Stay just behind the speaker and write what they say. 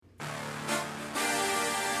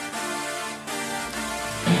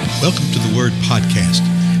Welcome to the Word Podcast.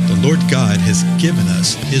 The Lord God has given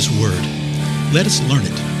us His Word. Let us learn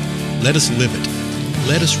it. Let us live it.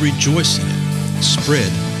 Let us rejoice in it.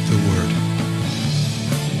 Spread the Word.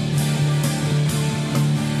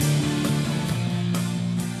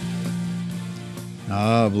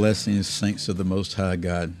 Blessings, saints of the Most High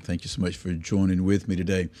God. Thank you so much for joining with me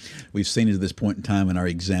today. We've seen it at this point in time in our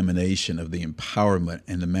examination of the empowerment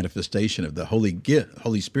and the manifestation of the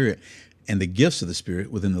Holy Spirit and the gifts of the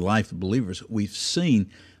Spirit within the life of believers. We've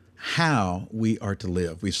seen how we are to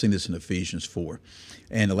live. We've seen this in Ephesians 4.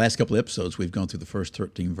 And the last couple of episodes, we've gone through the first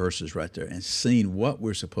 13 verses right there and seen what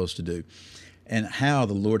we're supposed to do and how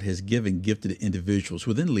the Lord has given gifted individuals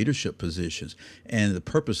within leadership positions. And the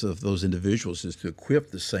purpose of those individuals is to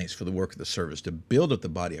equip the saints for the work of the service, to build up the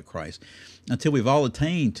body of Christ until we've all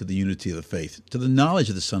attained to the unity of the faith, to the knowledge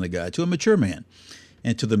of the Son of God, to a mature man,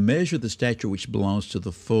 and to the measure of the stature which belongs to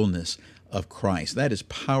the fullness of Christ. That is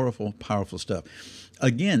powerful, powerful stuff.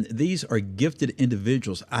 Again, these are gifted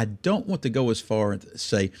individuals. I don't want to go as far as to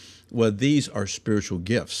say, well, these are spiritual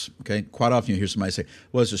gifts. Okay, quite often you hear somebody say,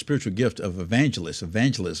 well, it's a spiritual gift of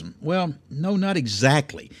evangelism. Well, no, not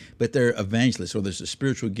exactly, but they're evangelists, or there's a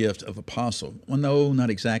spiritual gift of apostle. Well, no, not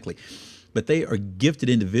exactly. But they are gifted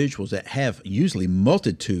individuals that have usually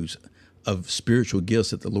multitudes of spiritual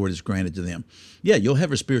gifts that the Lord has granted to them. Yeah, you'll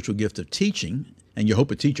have a spiritual gift of teaching, and you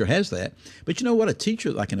hope a teacher has that. But you know what? A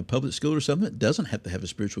teacher, like in a public school or something, doesn't have to have a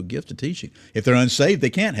spiritual gift of teaching. If they're unsaved,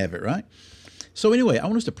 they can't have it, right? So anyway, I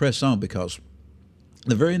want us to press on because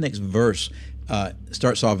the very next verse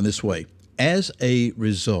starts off in this way. As a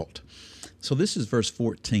result. So this is verse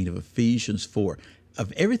 14 of Ephesians 4.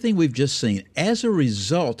 Of everything we've just seen, as a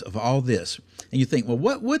result of all this, and you think, well,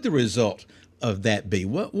 what would the result of that be?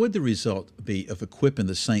 What would the result be of equipping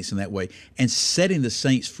the saints in that way and setting the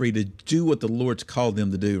saints free to do what the Lord's called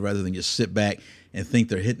them to do rather than just sit back and think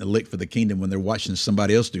they're hitting a lick for the kingdom when they're watching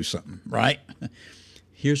somebody else do something, right?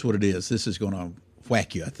 Here's what it is. This is going to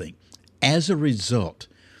whack you, I think. As a result,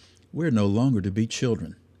 we're no longer to be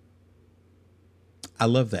children. I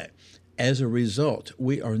love that. As a result,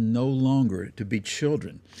 we are no longer to be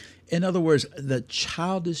children. In other words, the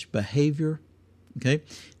childish behavior, okay,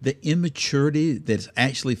 the immaturity that's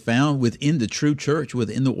actually found within the true church,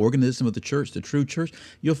 within the organism of the church, the true church,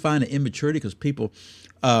 you'll find an immaturity because people,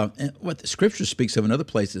 and what the Scripture speaks of in other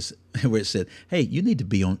places where it said, hey, you need to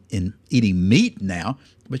be in eating meat now,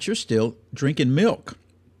 but you're still drinking milk.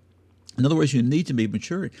 In other words, you need to be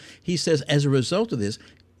mature. He says, as a result of this,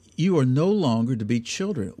 you are no longer to be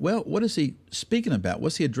children. Well, what is he speaking about?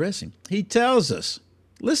 What's he addressing? He tells us,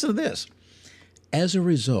 listen to this, as a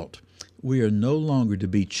result, we are no longer to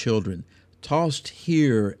be children, tossed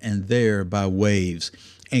here and there by waves,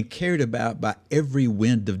 and carried about by every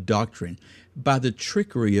wind of doctrine, by the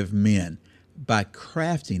trickery of men, by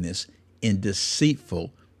craftiness in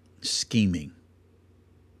deceitful scheming.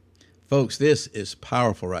 Folks, this is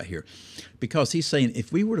powerful right here, because he's saying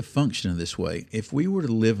if we were to function in this way, if we were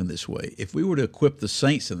to live in this way, if we were to equip the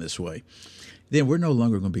saints in this way, then we're no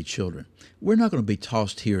longer going to be children. We're not going to be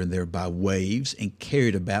tossed here and there by waves and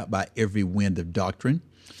carried about by every wind of doctrine.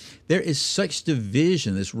 There is such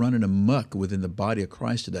division that's running amok within the body of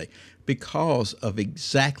Christ today because of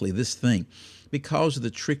exactly this thing, because of the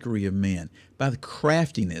trickery of men, by the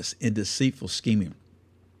craftiness and deceitful scheming.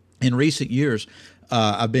 In recent years,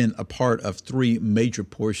 I've been a part of three major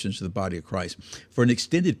portions of the body of Christ for an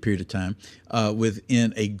extended period of time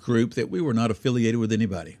within a group that we were not affiliated with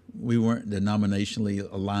anybody. We weren't denominationally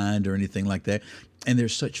aligned or anything like that. And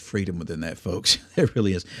there's such freedom within that, folks. There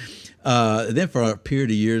really is. Then for a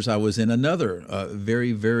period of years, I was in another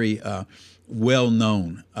very, very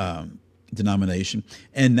well-known denomination.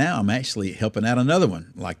 And now I'm actually helping out another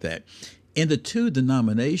one like that. In the two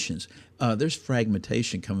denominations, there's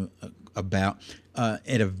fragmentation coming about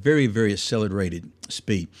at a very, very accelerated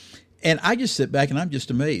speed. And I just sit back and I'm just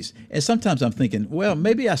amazed. And sometimes I'm thinking, well,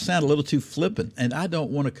 maybe I sound a little too flippant, and I don't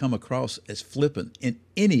want to come across as flippant in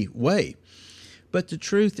any way. But the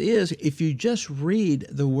truth is, if you just read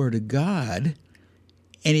the Word of God,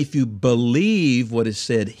 and if you believe what is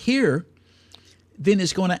said here, then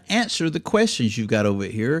it's going to answer the questions you've got over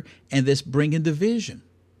here, and that's bringing division.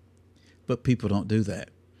 But people don't do that.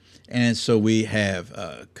 And so we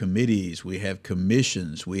have committees, we have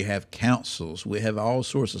commissions, we have councils, we have all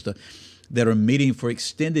sorts of stuff that are meeting for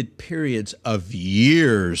extended periods of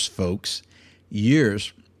years, folks,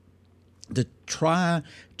 years, to try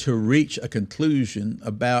to reach a conclusion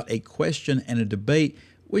about a question and a debate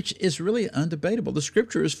which is really undebatable. The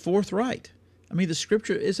Scripture is forthright. I mean, the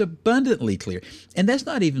scripture is abundantly clear. And that's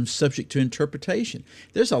not even subject to interpretation.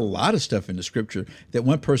 There's a lot of stuff in the scripture that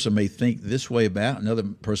one person may think this way about, another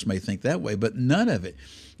person may think that way, but none of it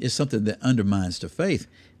is something that undermines the faith.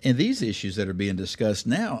 And these issues that are being discussed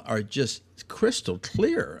now are just crystal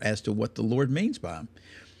clear as to what the Lord means by them.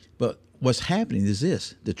 But what's happening is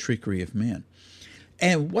this, the trickery of men.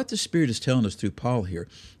 And what the Spirit is telling us through Paul here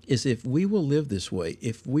is if we will live this way,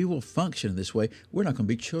 if we will function this way, we're not going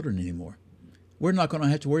to be children anymore. We're not going to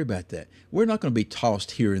have to worry about that. We're not going to be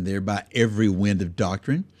tossed here and there by every wind of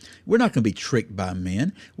doctrine. We're not going to be tricked by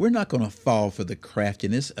men. We're not going to fall for the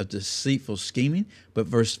craftiness of deceitful scheming. But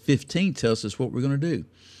verse 15 tells us what we're going to do.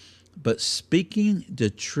 But speaking the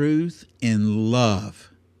truth in love.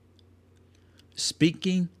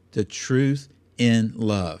 Speaking the truth in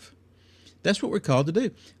love. That's what we're called to do.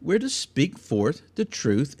 We're to speak forth the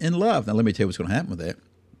truth in love. Now, let me tell you what's going to happen with that.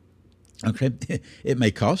 Okay, it may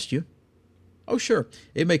cost you. Oh, sure.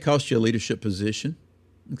 It may cost you a leadership position.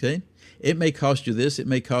 Okay, it may cost you this. It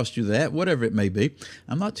may cost you that. Whatever it may be.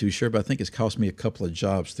 I'm not too sure, but I think it's cost me a couple of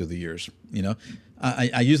jobs through the years. You know,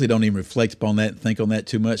 I usually don't even reflect upon that and think on that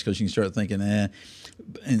too much because you can start thinking,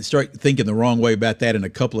 and start thinking the wrong way about that in a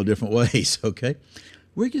couple of different ways. Okay,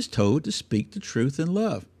 we're just told to speak the truth in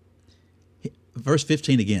love. Verse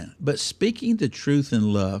 15 again, but speaking the truth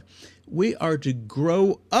in love, we are to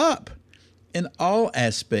grow up in all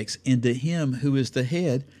aspects into him who is the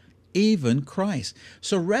head, even Christ.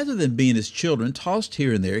 So rather than being his children, tossed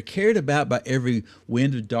here and there, carried about by every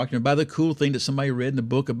wind of doctrine, by the cool thing that somebody read in the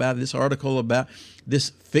book about this article about this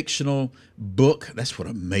fictional book, that's what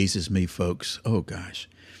amazes me, folks. Oh, gosh.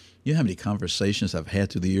 You know how many conversations I've had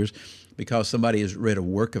through the years because somebody has read a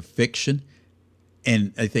work of fiction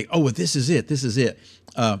and they think, oh, well, this is it. This is it.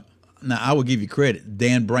 Now, I will give you credit.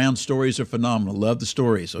 Dan Brown stories are phenomenal. Love the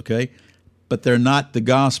stories, okay? But they're not the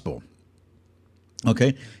gospel,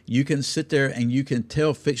 okay? You can sit there and you can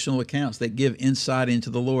tell fictional accounts that give insight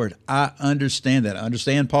into the Lord. I understand that. I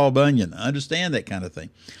understand Paul Bunyan. I understand that kind of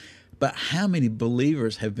thing. But how many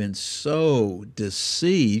believers have been so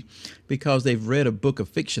deceived because they've read a book of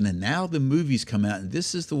fiction and now the movies come out and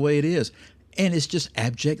this is the way it is. And it's just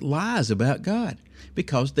abject lies about God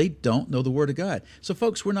because they don't know the Word of God. So,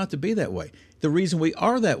 folks, we're not to be that way. The reason we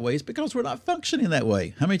are that way is because we're not functioning that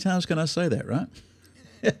way. How many times can I say that, right?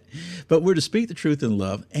 But we're to speak the truth in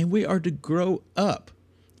love, and we are to grow up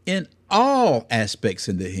in all aspects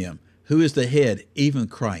into Him, who is the head, even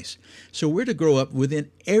Christ. So we're to grow up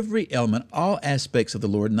within every element, all aspects of the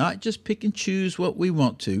Lord, not just pick and choose what we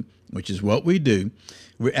want to, which is what we do.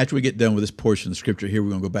 After we get done with this portion of Scripture here, we're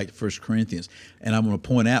going to go back to 1 Corinthians, and I'm going to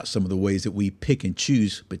point out some of the ways that we pick and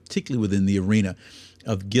choose, particularly within the arena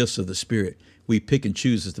of gifts of the Spirit. We pick and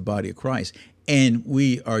choose as the body of Christ, and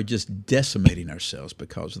we are just decimating ourselves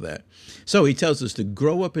because of that. So he tells us to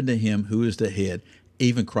grow up into Him who is the head,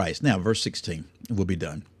 even Christ. Now, verse 16, we'll be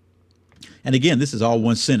done. And again, this is all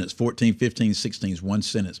one sentence. 14, 15, 16 is one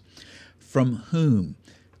sentence. From whom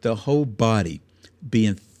the whole body,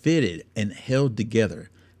 being fitted and held together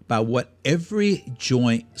by what every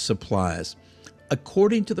joint supplies,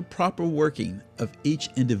 according to the proper working of each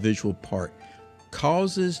individual part,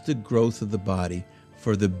 causes the growth of the body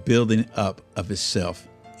for the building up of itself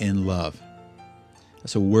in love.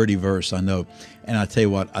 That's a wordy verse, I know. And I tell you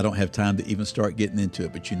what, I don't have time to even start getting into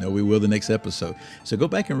it, but you know we will the next episode. So go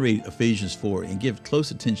back and read Ephesians 4 and give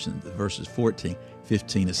close attention to verses 14,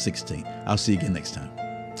 15, and 16. I'll see you again next time.